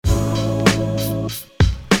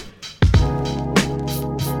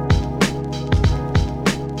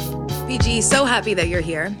Ricky, so happy that you're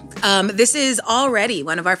here. This is already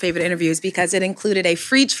one of our favorite interviews because it included a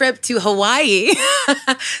free trip to Hawaii.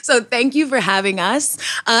 So thank you for having us.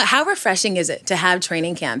 How refreshing is it to have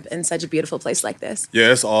training camp in such a beautiful place like this?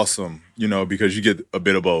 Yeah, it's awesome, because you get a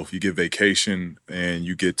bit of both. You get vacation and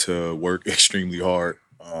you get to work extremely hard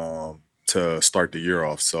to start the year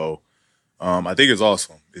off. So I think it's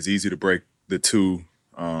awesome. It's easy to break the two.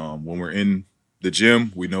 When we're in the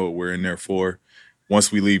gym, we know what we're in there for.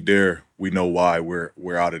 Once we leave there, we know why we're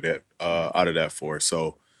out of that for.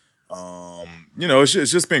 So,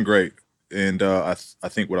 it's just been great. And I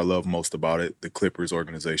think what I love most about it, the Clippers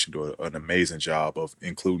organization do an amazing job of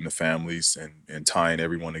including the families and tying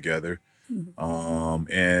everyone together. The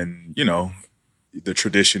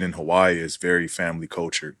tradition in Hawaii is very family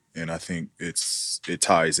cultured, and I think it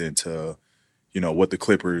ties into what the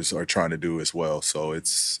Clippers are trying to do as well. So it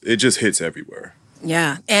just hits everywhere.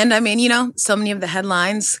 Yeah. And I mean, so many of the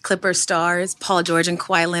headlines, Clipper stars, Paul George and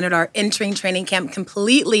Kawhi Leonard are entering training camp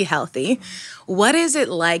completely healthy. What is it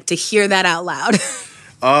like to hear that out loud?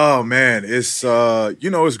 Oh, man, it's,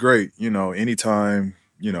 it's great. Anytime,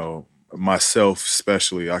 myself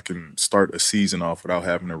especially, I can start a season off without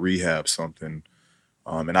having to rehab something.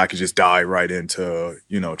 And I can just dive right into,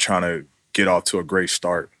 trying to get off to a great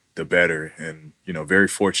start, the better. And, very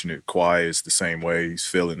fortunate. Kawhi is the same way. He's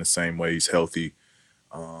feeling the same way. He's healthy.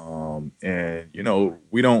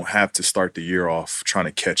 We don't have to start the year off trying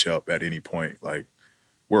to catch up at any point. Like,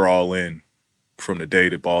 we're all in from the day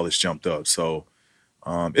the ball is jumped up. So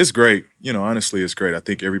it's great. Honestly, it's great. I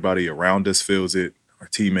think everybody around us feels it. Our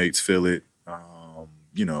teammates feel it.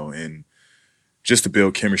 And just to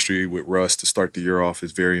build chemistry with Russ to start the year off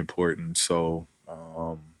is very important. So,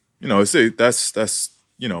 we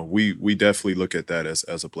definitely look at that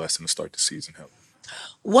as a blessing to start the season healthy.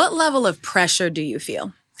 What level of pressure do you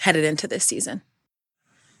feel headed into this season?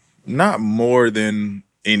 Not more than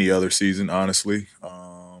any other season, honestly.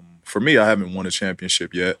 For me, I haven't won a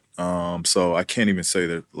championship yet. So I can't even say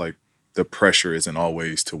that, like, the pressure isn't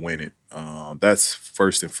always to win it. That's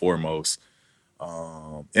first and foremost.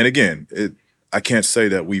 And again, I can't say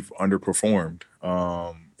that we've underperformed.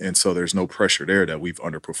 And so there's no pressure there that we've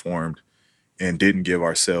underperformed and didn't give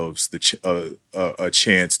ourselves a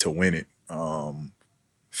chance to win it.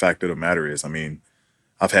 Fact of the matter is, I mean,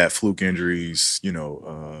 I've had fluke injuries,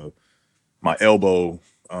 my elbow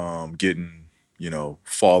getting,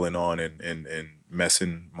 falling on and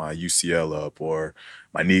messing my UCL up, or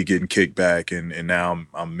my knee getting kicked back and now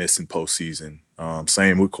I'm missing postseason.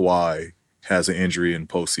 Same with Kawhi, has an injury in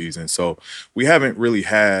postseason. So we haven't really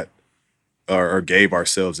had or gave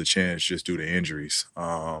ourselves a chance just due to injuries.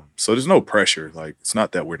 So there's no pressure. Like, it's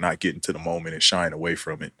not that we're not getting to the moment and shying away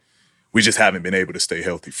from it. We just haven't been able to stay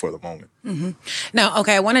healthy for the moment. Mm-hmm. Now,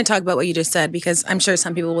 okay, I want to talk about what you just said because I'm sure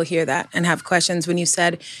some people will hear that and have questions when you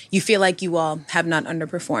said you feel like you all have not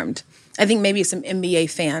underperformed. I think maybe some NBA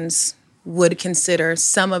fans would consider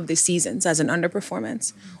some of the seasons as an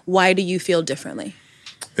underperformance. Why do you feel differently?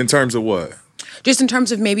 In terms of what? Just in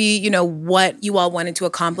terms of maybe, what you all wanted to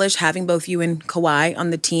accomplish, having both you and Kawhi on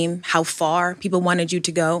the team, how far people wanted you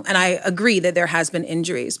to go. And I agree that there has been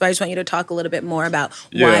injuries, but I just want you to talk a little bit more about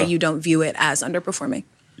why you don't view it as underperforming.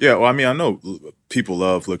 Yeah, well, I mean, I know people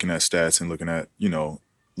love looking at stats and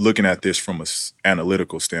looking at this from an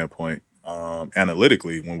analytical standpoint.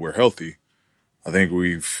 Analytically, when we're healthy, I think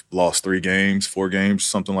we've lost 4 games,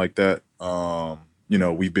 something like that.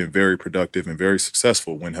 We've been very productive and very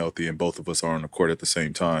successful when healthy, and both of us are on the court at the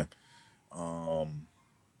same time.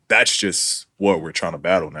 That's just what we're trying to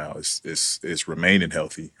battle now is remaining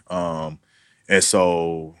healthy. And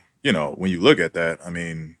so, when you look at that, I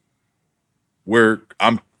mean, we're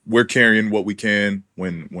carrying what we can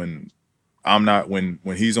when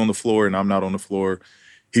he's on the floor and I'm not on the floor.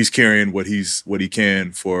 He's carrying what he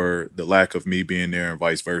can for the lack of me being there and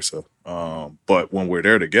vice versa. But when we're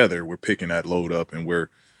there together, we're picking that load up and we're,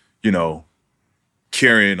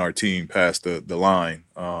 carrying our team past the line,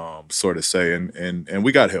 sort of say. And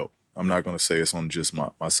we got help. I'm not going to say it's on just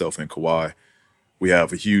myself and Kawhi. We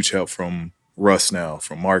have a huge help from Russ now,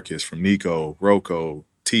 from Marcus, from Nico, Rocco,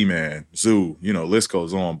 T-Man, Zoo, list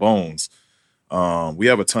goes on, Bones. We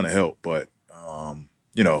have a ton of help, but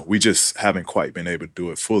we just haven't quite been able to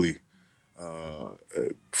do it fully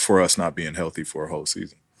for us not being healthy for a whole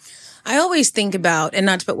season. I always think about, and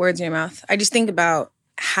not to put words in your mouth, I just think about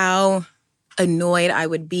how annoyed I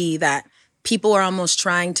would be that people are almost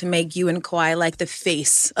trying to make you and Kawhi like the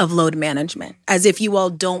face of load management, as if you all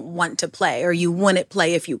don't want to play or you wouldn't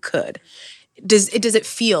play if you could. Does it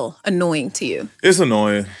feel annoying to you? It's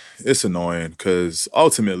annoying. It's annoying because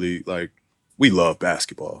ultimately, like, we love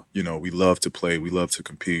basketball. We love to play. We love to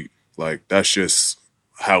compete. Like that's just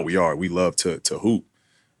how we are. We love to hoop.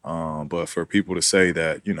 But for people to say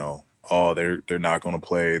that, oh, they're not going to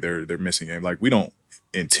play, they're missing games. Like we don't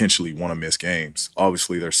intentionally want to miss games.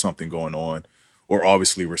 Obviously, there's something going on, or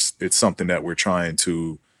obviously it's something that we're trying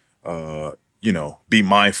to, be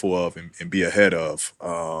mindful of and be ahead of.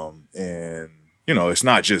 And it's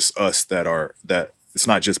not just us that. It's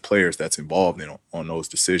not just players that's involved on those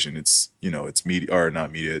decisions. It's media or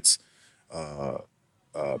not media. It's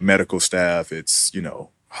medical staff. It's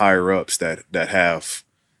higher ups that have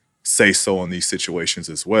say so in these situations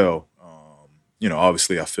as well.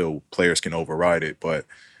 Obviously, I feel players can override it, but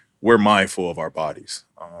we're mindful of our bodies.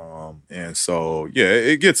 And so, yeah,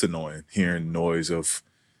 it gets annoying hearing noise of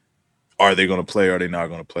are they going to play? Are they not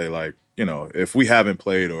going to play? Like, if we haven't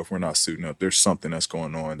played or if we're not suiting up, there's something that's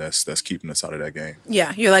going on that's keeping us out of that game.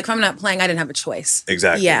 Yeah, you're like, if I'm not playing, I didn't have a choice.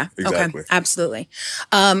 Exactly. Yeah, exactly. Okay, absolutely.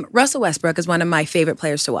 Russell Westbrook is one of my favorite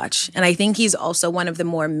players to watch, and I think he's also one of the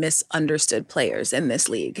more misunderstood players in this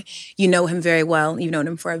league. You know him very well. You've known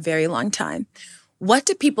him for a very long time. What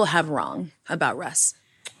do people have wrong about Russ?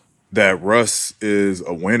 That Russ is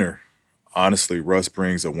a winner. Honestly, Russ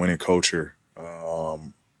brings a winning culture.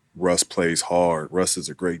 Russ plays hard. Russ is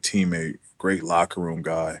a great teammate, great locker room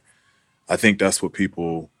guy. I think that's what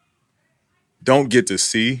people don't get to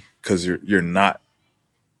see because you're not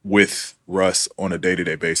with Russ on a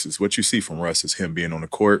day-to-day basis. What you see from Russ is him being on the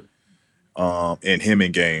court and him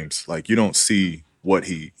in games. Like you don't see what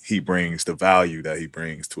he brings, the value that he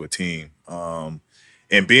brings to a team.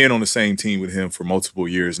 And being on the same team with him for multiple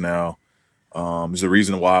years now is the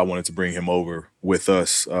reason why I wanted to bring him over with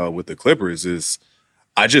us with the Clippers is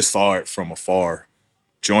I just saw it from afar,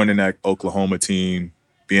 joining that Oklahoma team,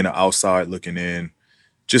 being an outside looking in,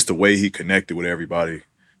 just the way he connected with everybody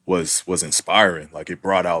was inspiring. Like it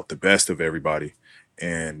brought out the best of everybody.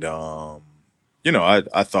 And,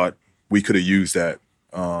 I thought we could have used that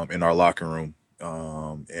in our locker room.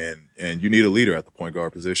 And you need a leader at the point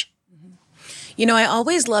guard position. I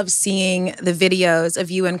always love seeing the videos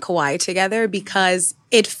of you and Kawhi together because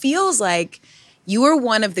it feels like you are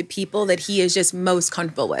one of the people that he is just most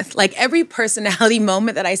comfortable with. Like every personality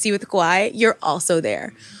moment that I see with Kawhi, you're also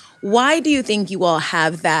there. Why do you think you all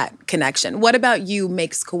have that connection? What about you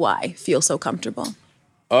makes Kawhi feel so comfortable?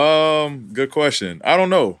 Good question. I don't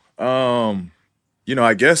know.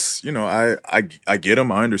 I guess, I get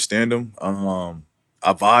him. I understand him.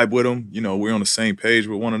 I vibe with him. We're on the same page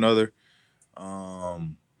with one another.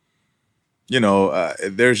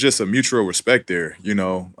 There's just a mutual respect there,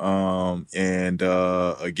 and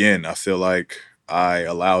again, I feel like I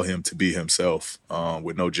allow him to be himself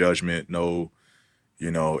with no judgment, no,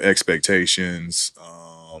 expectations.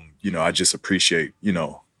 I just appreciate,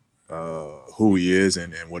 who he is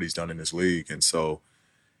and what he's done in this league. And so,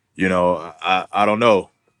 I don't know.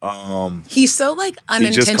 He's so like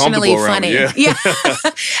unintentionally funny. Yeah.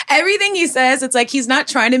 Everything he says, it's like he's not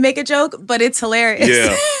trying to make a joke, but it's hilarious.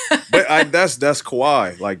 Yeah. But that's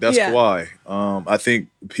Kawhi. Like that's Kawhi. I think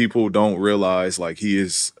people don't realize like he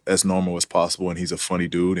is as normal as possible and he's a funny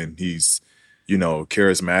dude and he's,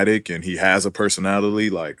 charismatic and he has a personality.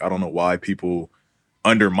 Like I don't know why people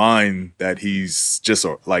undermine that he's just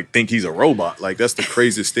think he's a robot. Like that's the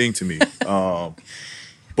craziest thing to me.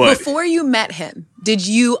 But before you met him, did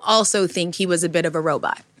you also think he was a bit of a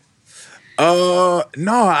robot? No,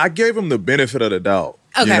 I gave him the benefit of the doubt.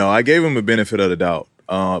 Okay. I gave him the benefit of the doubt.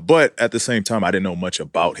 But at the same time, I didn't know much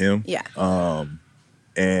about him. Yeah.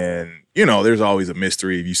 And, there's always a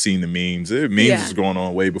mystery. You've seen the memes. The memes was going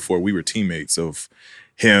on way before we were teammates of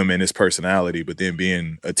him and his personality, but then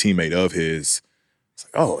being a teammate of his, it's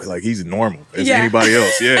like, oh, like he's normal as anybody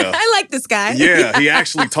else. Yeah. I like this guy. Yeah, he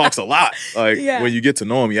actually talks a lot. Like when you get to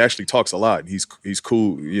know him, he actually talks a lot. He's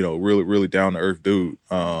cool, really, really down to earth dude.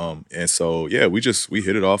 And so we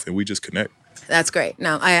hit it off and we just connect. That's great.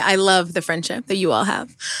 No, I love the friendship that you all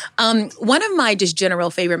have. One of my just general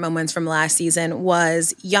favorite moments from last season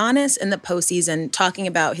was Giannis in the postseason talking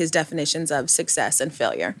about his definitions of success and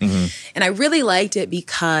failure. Mm-hmm. And I really liked it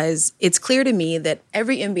because it's clear to me that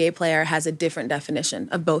every NBA player has a different definition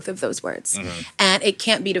of both of those words. Mm-hmm. And it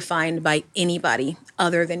can't be defined by anybody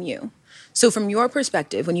other than you. So from your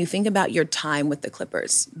perspective, when you think about your time with the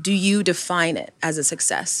Clippers, do you define it as a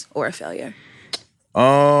success or a failure?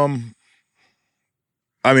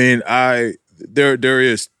 I mean, there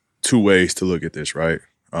is two ways to look at this, right?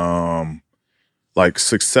 Like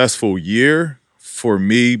successful year for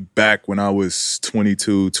me back when I was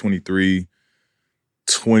 22, 23,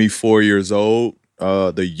 24 years old,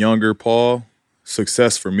 the younger Paul,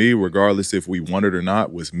 success for me, regardless if we won it or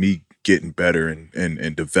not, was me getting better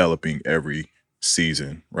and developing every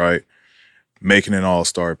season, right? making an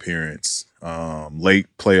all-star appearance, late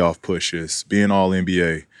playoff pushes, being all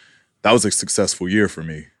NBA. That was a successful year for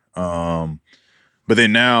me. But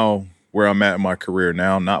then now, where I'm at in my career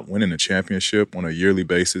now, not winning a championship on a yearly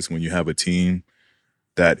basis when you have a team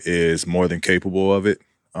that is more than capable of it,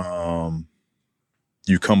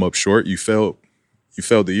 you come up short. You failed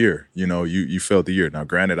the year. You failed the year. Now,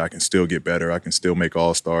 granted, I can still get better. I can still make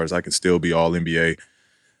all-stars. I can still be all NBA.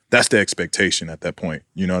 That's the expectation at that point.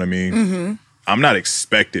 You know what I mean? Mm-hmm. I'm not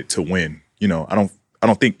expected to win. I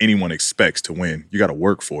don't think anyone expects to win. You got to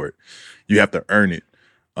work for it. You have to earn it.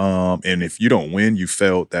 And if you don't win, you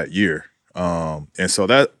failed that year. And so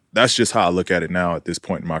that's just how I look at it now at this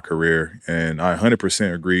point in my career. And I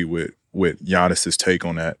 100% agree with Giannis's take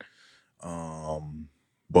on that.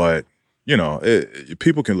 But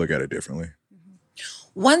people can look at it differently.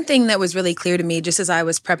 One thing that was really clear to me just as I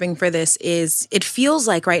was prepping for this is it feels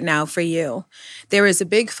like right now for you, there is a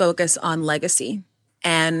big focus on legacy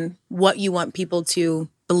and what you want people to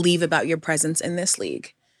believe about your presence in this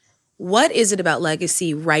league. What is it about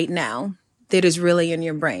legacy right now that is really in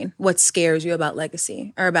your brain? What scares you about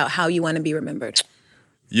legacy or about how you want to be remembered?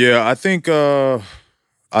 Yeah, I think I'm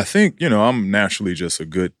naturally just a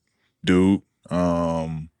good dude.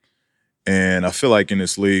 And I feel like in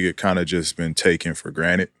this league, it kind of just been taken for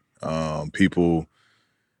granted. People,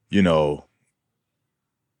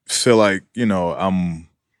 feel like, I'm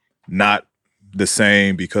not the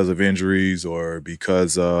same because of injuries or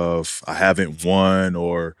because of I haven't won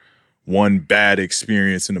or one bad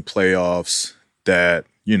experience in the playoffs that,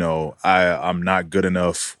 I'm not good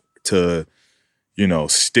enough to,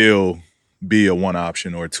 still be a one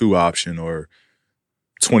option or a two option or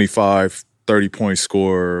 25, 30-point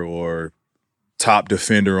scorer or top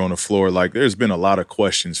defender on the floor. Like, there's been a lot of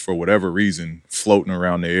questions for whatever reason floating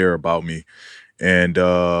around the air about me. And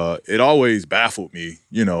it always baffled me,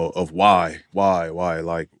 of why.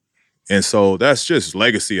 Like, and so that's just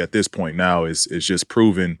legacy at this point now is just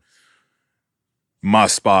proving my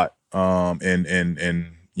spot. And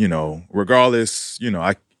regardless,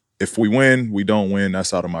 if we win, we don't win,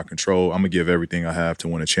 that's out of my control. I'm gonna give everything I have to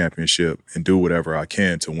win a championship and do whatever I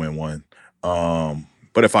can to win one.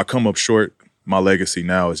 But if I come up short, my legacy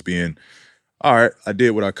now is being, all right, I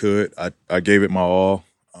did what I could. I gave it my all.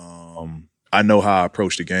 I know how I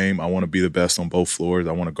approach the game. I want to be the best on both floors.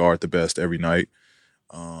 I want to guard the best every night.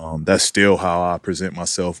 That's still how I present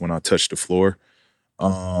myself when I touch the floor.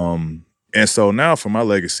 And so now for my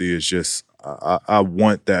legacy is just, I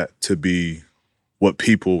want that to be what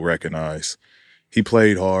people recognize. He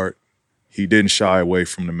played hard. He didn't shy away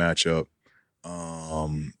from the matchup.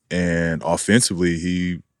 And offensively,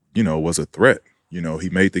 he, was a threat. He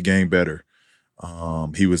made the game better.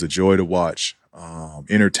 He was a joy to watch,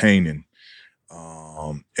 entertaining.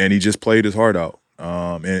 And he just played his heart out.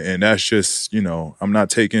 And that's just, I'm not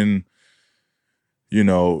taking,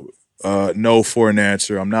 no for an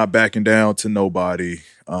answer. I'm not backing down to nobody.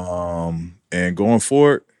 And going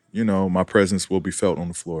forward, my presence will be felt on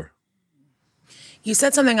the floor. You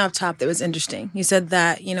said something off top that was interesting. You said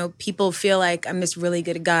that, people feel like I'm this really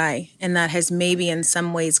good guy, and that has maybe in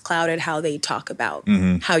some ways clouded how they talk about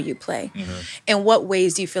how you play. Mm-hmm. In what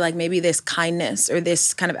ways do you feel like maybe this kindness or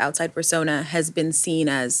this kind of outside persona has been seen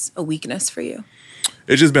as a weakness for you?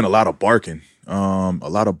 It's just been a lot of barking.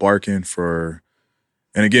 For,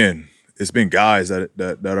 and again, it's been guys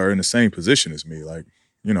that are in the same position as me. Like,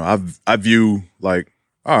 I view like,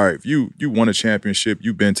 all right, if you won a championship,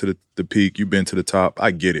 you've been to the peak, you've been to the top. I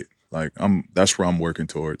get it. Like, that's where I'm working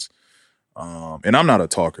towards. And I'm not a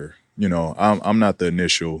talker. I'm not the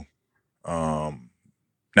initial. Now,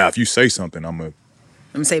 if you say something, I'm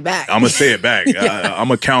gonna say back. I'm gonna say it back. Yeah.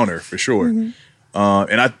 I'm a counter for sure.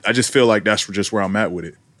 Mm-hmm. And I just feel like that's just where I'm at with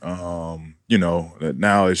it.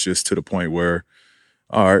 Now it's just to the point where,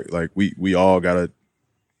 all right, like we all gotta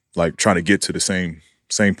like try to get to the same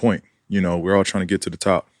point. We're all trying to get to the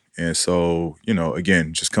top. And so,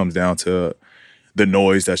 again, just comes down to the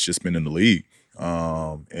noise that's just been in the league.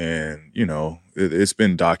 And, it's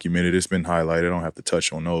been documented. It's been highlighted. I don't have to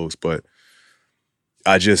touch on those. But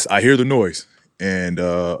I hear the noise. And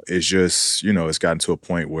it's just, it's gotten to a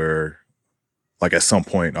point where, like, at some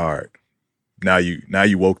point, all right, now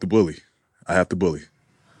you woke the bully. I have to bully.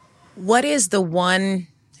 What is the one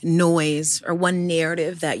noise or one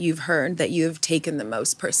narrative that you've heard that you have taken the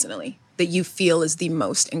most personally, that you feel is the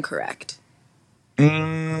most incorrect?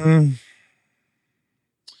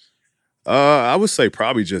 I would say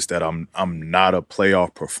probably just that I'm not a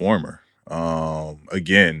playoff performer.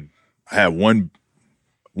 Again, I had one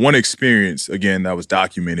experience again that was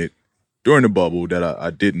documented during the bubble that I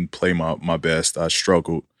didn't play my best. I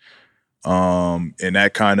struggled. And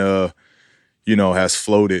that kind of, has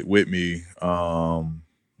floated with me. And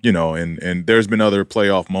there's been other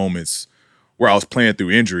playoff moments where I was playing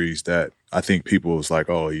through injuries that I think people was like,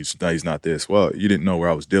 oh, he's not this. Well, you didn't know where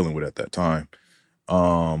I was dealing with at that time.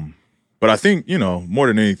 But I think, more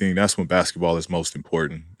than anything, that's when basketball is most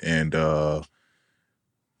important. And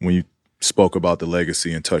when you spoke about the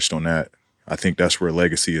legacy and touched on that, I think that's where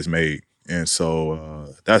legacy is made. And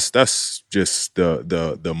so that's just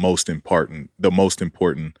the most important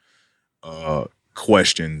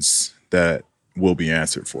questions that will be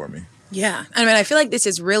answered for me. Yeah. I mean, I feel like this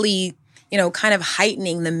is really, kind of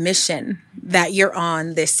heightening the mission that you're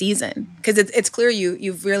on this season. Because it's clear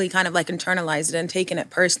you've really kind of like internalized it and taken it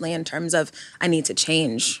personally in terms of, I need to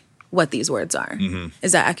change what these words are. Mm-hmm.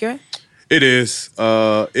 Is that accurate? It is.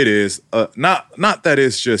 It is. Not that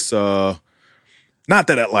it's just, not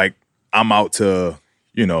that I'm out to,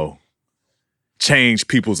 change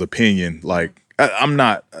people's opinion. Like, I'm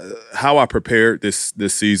not. How I prepared this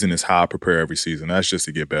season is how I prepare every season. That's just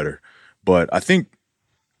to get better. But I think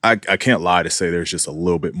I can't lie to say there's just a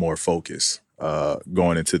little bit more focus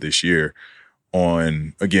going into this year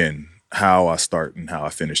on, again, how I start and how I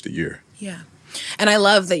finish the year. Yeah. And I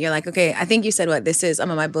love that you're like, okay, I think you said what this is. I'm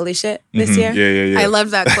on my bully shit this year. Yeah. I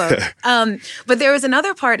love that quote. But there was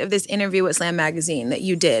another part of this interview with Slam Magazine that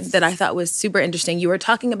you did that I thought was super interesting. You were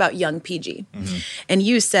talking about young PG. Mm-hmm. And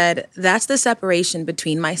you said, that's the separation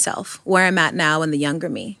between myself, where I'm at now, and the younger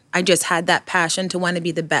me. I just had that passion to want to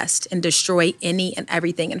be the best and destroy any and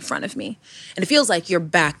everything in front of me. And it feels like you're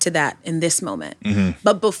back to that in this moment. Mm-hmm.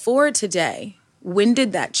 But before today, when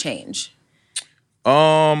did that change?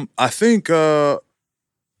 I think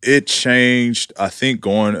it changed. I think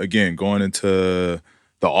going into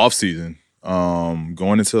the off season.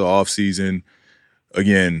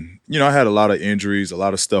 Again, I had a lot of injuries, a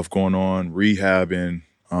lot of stuff going on, rehabbing.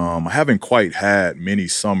 I haven't quite had many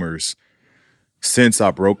summers since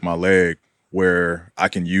I broke my leg where I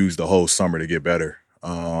can use the whole summer to get better.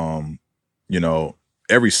 Every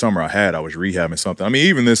summer I was rehabbing something. I mean,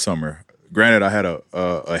 even this summer, granted, I had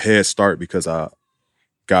a head start because I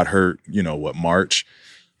got hurt, March.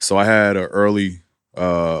 So I had an early,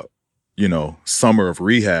 summer of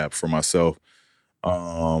rehab for myself.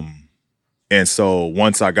 And so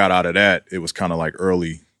once I got out of that, it was kind of like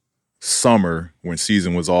early summer when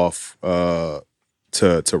season was off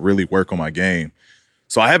to really work on my game.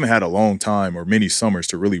 So I haven't had a long time or many summers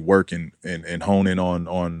to really work and hone in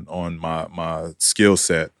on my skill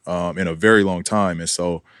set in a very long time. And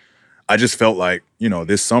so I just felt like,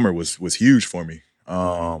 this summer was huge for me.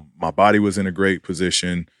 My body was in a great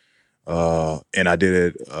position, and I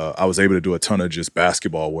did it. I was able to do a ton of just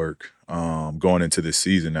basketball work going into this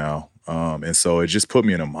season now, and so it just put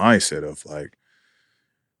me in a mindset of like,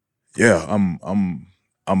 yeah, I'm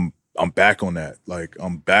back on that. Like,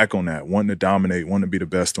 I'm back on that, wanting to dominate, wanting to be the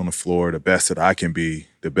best on the floor, the best that I can be,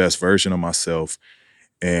 the best version of myself.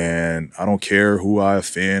 And I don't care who I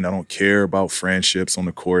offend. I don't care about friendships on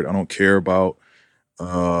the court. I don't care about,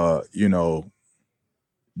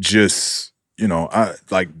 just, I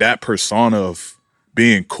like that persona of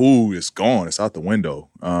being cool is gone. It's out the window.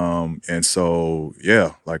 And so,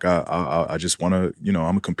 yeah, like I just want to, I'm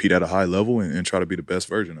gonna compete at a high level and try to be the best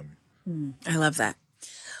version of me. I love that.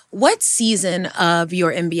 What season of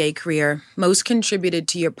your NBA career most contributed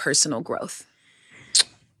to your personal growth?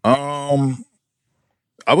 I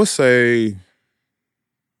would say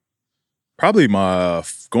probably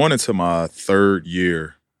going into my third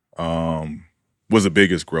year was the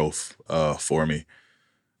biggest growth for me.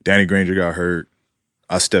 Danny Granger got hurt.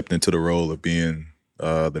 I stepped into the role of being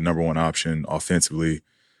the number one option offensively.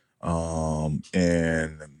 And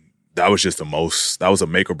that was just that was a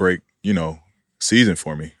make or break, season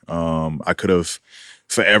for me. I could have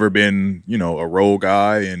forever been, a role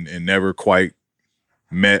guy and never quite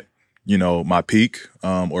met, my peak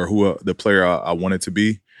or the player I wanted to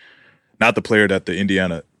be. Not the player that the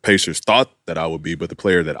Indiana Pacers thought that I would be, but the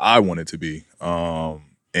player that I wanted to be.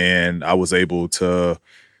 And I was able to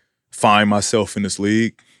find myself in this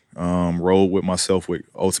league, roll with myself with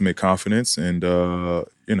ultimate confidence. And,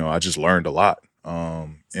 I just learned a lot.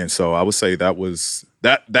 And so I would say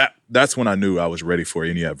that's when I knew I was ready for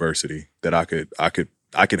any adversity, that I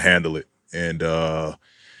could handle it. And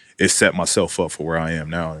it set myself up for where I am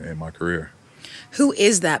now in my career. Who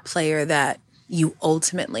is that player that you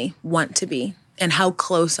ultimately want to be? And how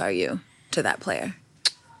close are you to that player?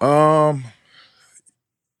 I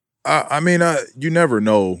mean, you never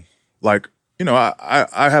know. Like,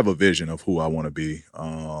 I have a vision of who I want to be.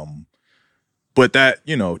 But that,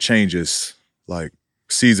 changes like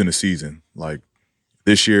season to season. Like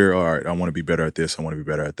this year, all right, I want to be better at this. I want to be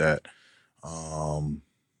better at that.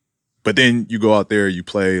 but then you go out there, you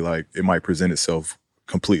play, like it might present itself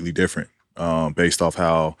completely different based off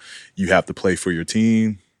how you have to play for your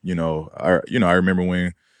team. I remember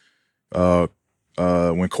when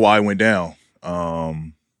Kawhi went down.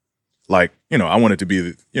 I wanted to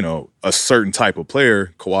be, a certain type of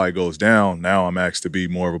player. Kawhi goes down. Now I'm asked to be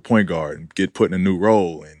more of a point guard and get put in a new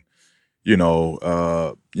role, and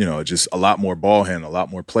just a lot more ball handling, a lot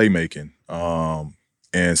more playmaking.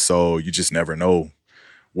 And so you just never know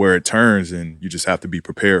where it turns, and you just have to be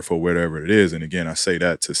prepared for whatever it is. And again, I say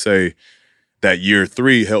that to say that year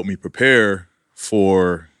 3 helped me prepare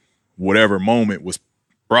for whatever moment was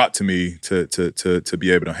brought to me to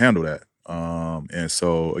be able to handle that. And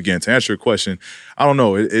so again, to answer your question, I don't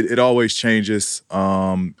know. It always changes.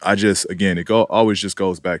 Always just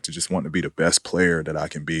goes back to just wanting to be the best player that I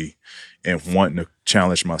can be, and wanting to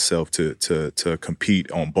challenge myself to compete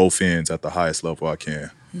on both ends at the highest level I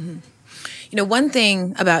can. Mm-hmm. One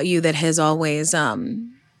thing about you that has always,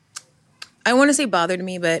 I want to say bothered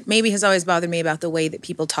me, but maybe has always bothered me about the way that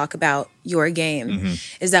people talk about your game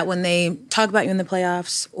is that when they talk about you in the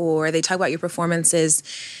playoffs or they talk about your performances,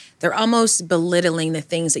 they're almost belittling the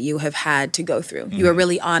things that you have had to go through. You are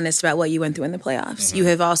really honest about what you went through in the playoffs. You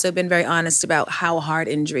have also been very honest about how hard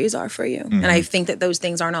injuries are for you. And I think that those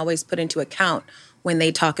things aren't always put into account when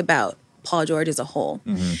they talk about Paul George as a whole.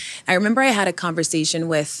 I remember I had a conversation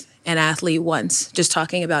with an athlete once just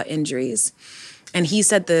talking about injuries. And he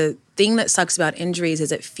said the thing that sucks about injuries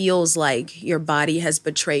is it feels like your body has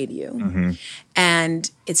betrayed you.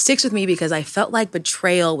 And it sticks with me because I felt like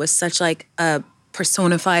betrayal was such like a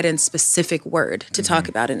personified and specific word to talk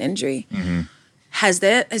about an injury. Has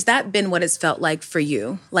that been what it's felt like for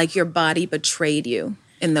you? Like your body betrayed you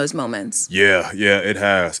in those moments? Yeah, it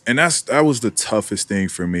has. And that was the toughest thing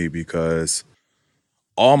for me, because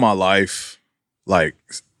all my life, like,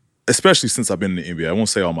 especially since I've been in the NBA, I won't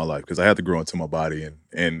say all my life because I had to grow into my body,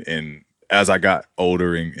 and as I got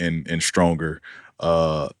older and stronger,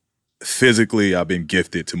 physically I've been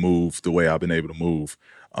gifted to move the way I've been able to move.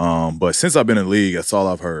 But since I've been in the league, that's all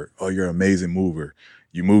I've heard. Oh, you're an amazing mover.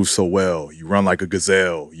 You move so well. You run like a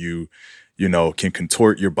gazelle. You can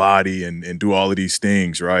contort your body and do all of these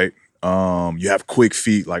things, right? You have quick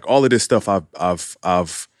feet. Like all of this stuff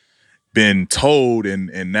I've been told,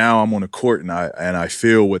 and now I'm on the court and I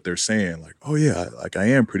feel what they're saying. Like, oh yeah, like I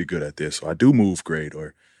am pretty good at this. Or I do move great.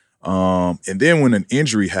 Or and then when an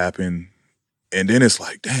injury happened, and then it's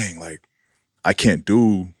like, dang, like I can't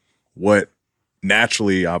do what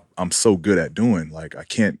naturally I'm so good at doing. Like I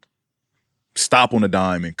can't stop on a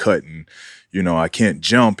dime and cut, and I can't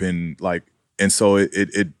jump, and so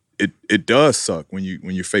it does suck when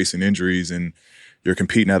you're facing injuries and you're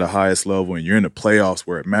competing at the highest level and you're in the playoffs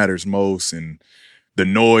where it matters most, and the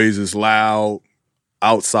noise is loud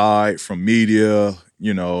outside from media,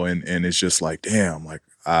 and it's just like, damn, like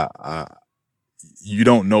you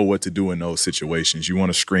don't know what to do in those situations. You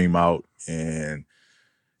want to scream out and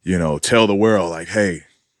tell the world, like, hey,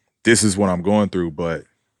 this is what I'm going through. But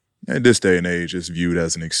in this day and age, it's viewed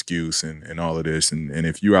as an excuse and all of this. And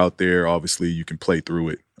if you're out there, obviously you can play through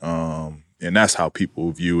it. And that's how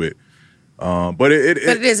people view it. But it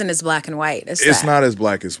isn't as black and white as it's that. not as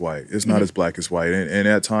black as white. It's not as black as white. And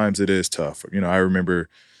at times it is tough. I remember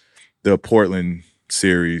the Portland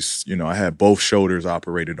series, I had both shoulders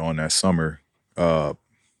operated on that summer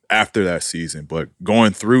after that season. But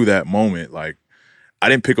going through that moment, like, I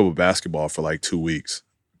didn't pick up a basketball for like 2 weeks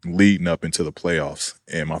leading up into the playoffs.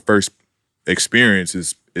 And my first experience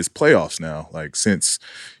is playoffs now. Like, since,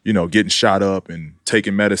 getting shot up and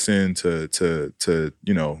taking medicine to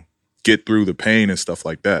get through the pain and stuff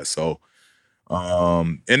like that. So,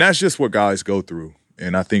 and that's just what guys go through.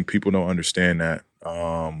 And I think people don't understand that.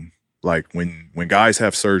 Like when guys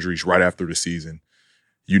have surgeries right after the season,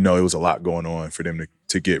 it was a lot going on for them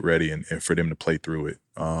to get ready and for them to play through it.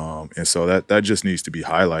 And so that just needs to be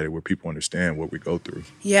highlighted where people understand what we go through.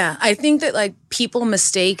 Yeah, I think that like people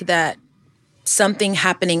mistake that something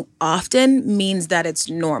happening often means that it's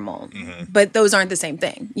normal. But those aren't the same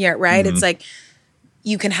thing. Yeah, right? It's like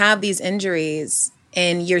you can have these injuries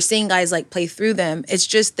and you're seeing guys like play through them. It's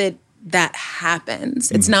just that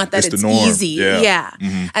happens. It's not that it's easy. Yeah.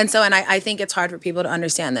 And so, and I think it's hard for people to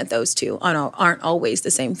understand that those two aren't always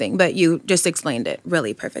the same thing, but you just explained it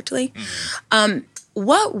really perfectly.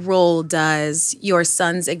 What role does your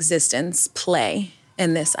son's existence play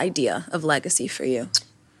in this idea of legacy for you?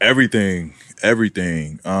 Everything.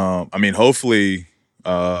 I mean, hopefully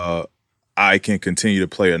I can continue to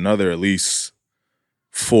play another at least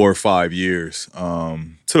 4 or 5 years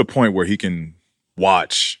to the point where he can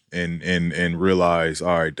watch and realize,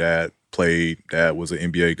 all right, dad was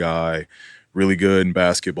an NBA guy, really good in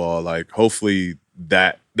basketball. Like, hopefully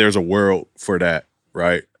that there's a world for that,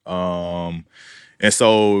 right? And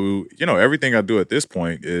so, everything I do at this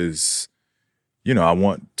point is, I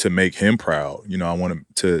want to make him proud. I want him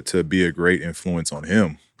to be a great influence on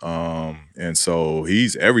him. And so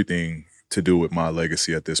he's everything to do with my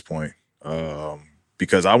legacy at this point,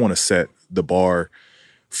 because I want to set the bar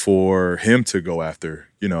for him to go after.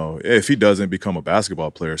 If he doesn't become a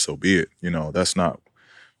basketball player, so be it. That's not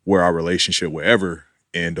where our relationship will ever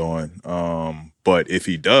end on. But if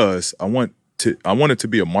he does, I want it to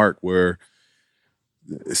be a mark where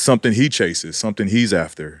it's something he chases, something he's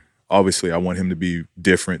after. Obviously, I want him to be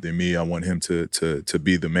different than me. I want him to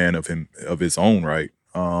be the man of his own right.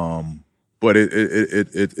 But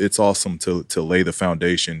it's awesome to lay the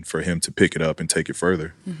foundation for him to pick it up and take it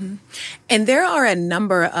further. Mm-hmm. And there are a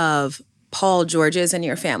number of Paul Georges in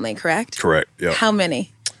your family, correct? Correct. Yeah. How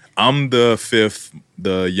many? I'm the fifth,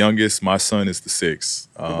 the youngest. My son is the sixth.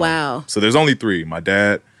 Wow. So there's only three: my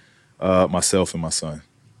dad, myself, and my son.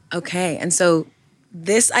 Okay, and so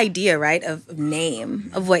this idea, right, of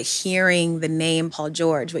name, of what hearing the name Paul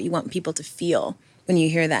George, what you want people to feel when you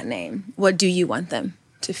hear that name. What do you want them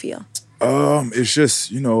to feel? It's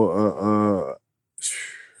just, a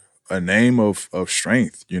name of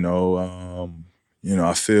strength,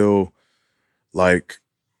 I feel like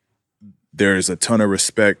there's a ton of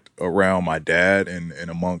respect around my dad and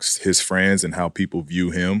amongst his friends and how people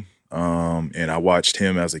view him. And I watched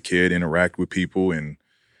him as a kid interact with people, and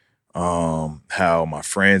how my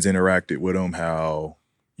friends interacted with him, how,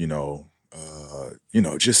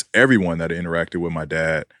 just everyone that interacted with my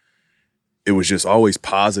dad, it was just always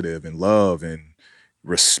positive and love and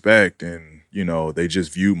respect. And, they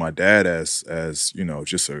just viewed my dad as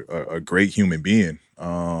just a great human being.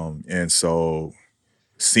 And so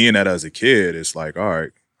seeing that as a kid, it's like, all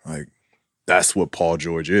right, like, that's what Paul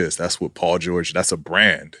George is. That's what Paul George, that's a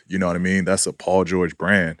brand. You know what I mean? That's a Paul George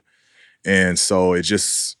brand. And so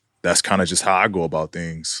that's kind of just how I go about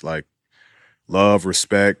things, like love,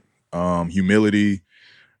 respect, humility,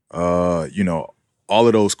 all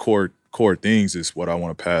of those core things is what I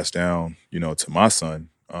want to pass down, to my son.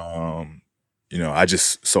 I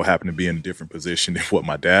just so happen to be in a different position than what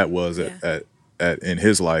my dad was at in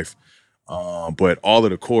his life. But all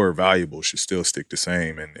of the core valuables should still stick the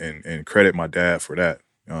same, and credit my dad for that.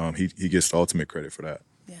 He gets the ultimate credit for that.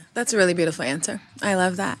 Yeah, that's a really beautiful answer. I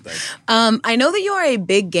love that. I know that you are a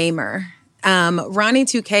big gamer. Ronnie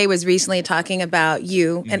 2K was recently talking about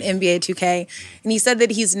you and NBA 2K, and he said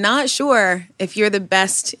that he's not sure if you're the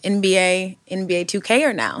best NBA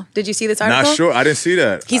 2K now. Did you see this article? Not sure. I didn't see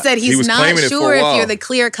that. He said he's not sure if you're the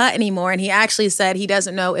clear cut anymore, and he actually said he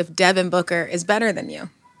doesn't know if Devin Booker is better than you.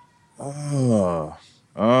 Well,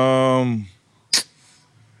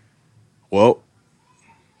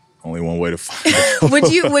 only one way to find out.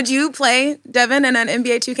 Would you play Devin in an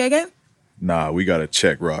NBA 2K game? Nah, we gotta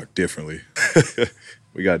check Rock differently.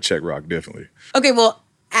 Okay, well,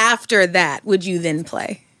 after that, would you then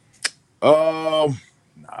play? Nah.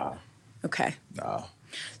 Okay. Nah.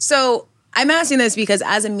 So I'm asking this because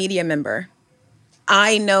as a media member,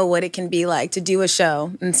 I know what it can be like to do a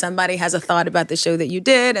show and somebody has a thought about the show that you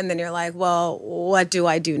did, and then you're like, well, what do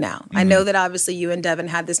I do now? Mm-hmm. I know that obviously you and Devin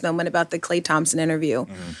had this moment about the Klay Thompson interview.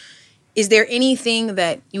 Mm-hmm. Is there anything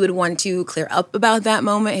that you would want to clear up about that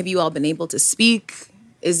moment? Have you all been able to speak?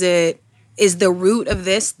 Is the root of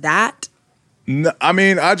this that? No, I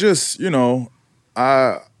mean, I just,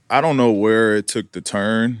 I don't know where it took the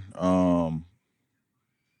turn. I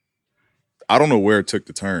don't know where it took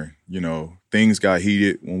the turn. Things got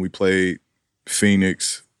heated when we played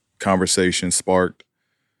Phoenix. Conversation sparked,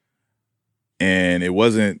 and it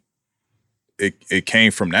wasn't. It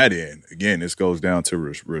came from that end. Again, this goes down to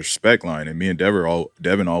respect line, and me and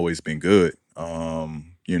Devin always been good.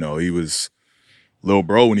 He was little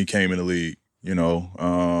bro when he came in the league. And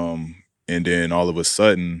then all of a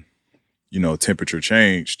sudden, temperature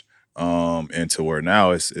changed, and to where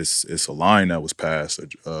now it's a line that was passed.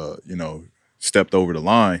 Stepped over the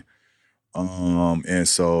line. And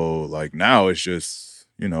so like now it's just,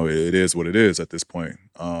 it is what it is at this point.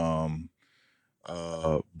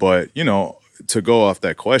 But, to go off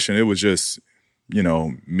that question, it was just,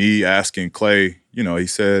 me asking Klay, he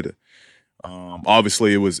said,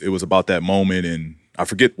 obviously it was about that moment, and I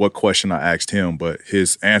forget what question I asked him, but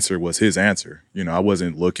his answer was his answer. I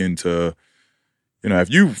wasn't looking to,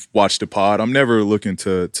 if you've watched the pod, I'm never looking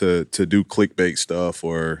to do clickbait stuff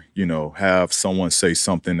or, have someone say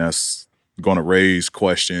something that's going to raise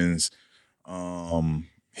questions.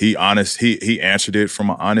 He answered it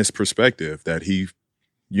from an honest perspective that he,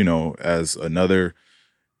 as another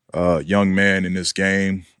young man in this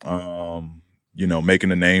game,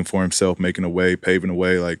 making a name for himself, making a way, paving a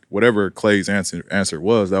way. Like whatever Clay's answer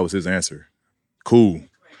was, that was his answer. Cool.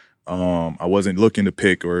 I wasn't looking to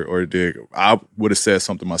pick or dig. I would have said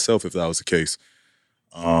something myself if that was the case.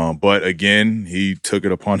 But again, he took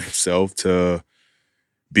it upon himself to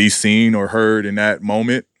be seen or heard in that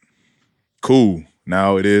moment. Cool.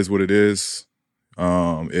 Now it is what it is.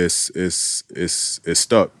 It's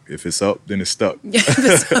stuck. If it's up, then it's stuck.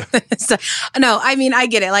 No, I mean, I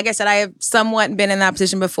get it. Like I said, I have somewhat been in that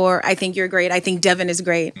position before. I think you're great. I think Devin is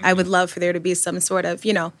great. I would love for there to be some sort of,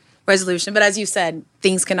 resolution. But as you said,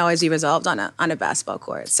 things can always be resolved on a basketball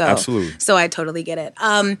court. So absolutely. So I totally get it.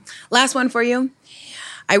 Last one for you.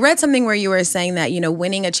 I read something where you were saying that,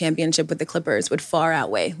 winning a championship with the Clippers would far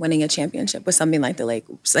outweigh winning a championship with something like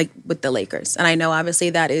with the Lakers. And I know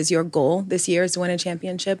obviously that is your goal this year, is to win a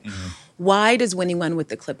championship. Mm-hmm. Why does winning one with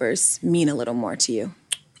the Clippers mean a little more to you?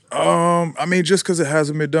 I mean, just because it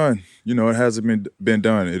hasn't been done. It hasn't been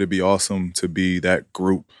done. It'd be awesome to be that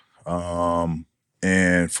group.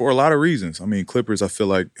 And for a lot of reasons. I mean, Clippers, I feel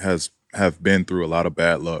like have been through a lot of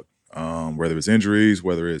bad luck, whether it's injuries,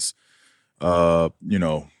 whether it's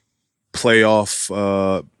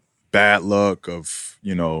playoff bad luck of,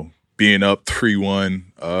 being up 3-1.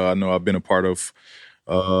 I know I've been a part of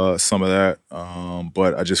some of that.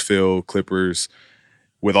 But I just feel Clippers,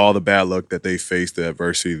 with all the bad luck that they faced, the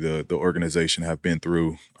adversity the organization have been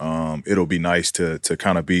through, it'll be nice to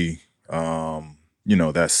kind of be,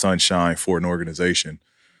 that sunshine for an organization.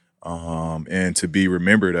 And to be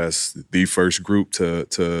remembered as the first group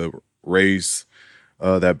to raise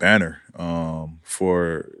that banner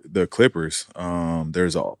for the Clippers.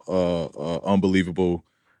 There's a unbelievable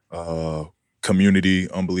community,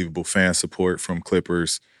 unbelievable fan support from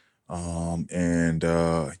Clippers. And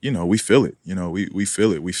we feel it. We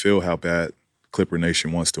feel it. We feel how bad Clipper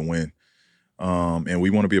Nation wants to win. And we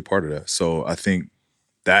want to be a part of that. So I think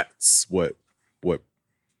that's what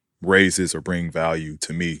raises or bring value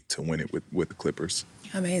to me to win it with the Clippers.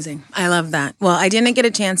 Amazing. I love that. Well, I didn't get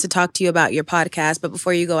a chance to talk to you about your podcast, but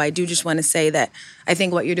before you go, I do just want to say that I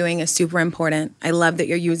think what you're doing is super important. I love that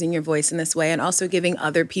you're using your voice in this way and also giving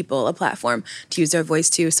other people a platform to use their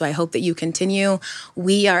voice too. So I hope that you continue.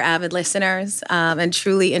 We are avid listeners and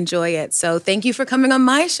truly enjoy it. So thank you for coming on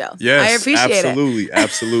my show. Yes, I appreciate it.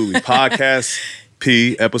 Absolutely. Podcast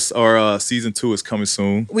P episode or season 2 is coming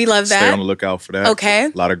soon. We love that. Stay on the lookout for that. Okay. A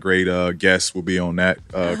lot of great guests will be on that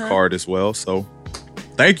card as well. So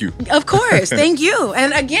thank you. Of course. Thank you.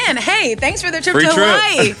 And again, hey, thanks for the trip Free to trip.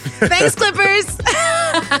 Hawaii. Thanks, Clippers.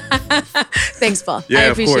 Thanks, Paul. Yeah, I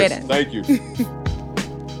appreciate it. Thank you.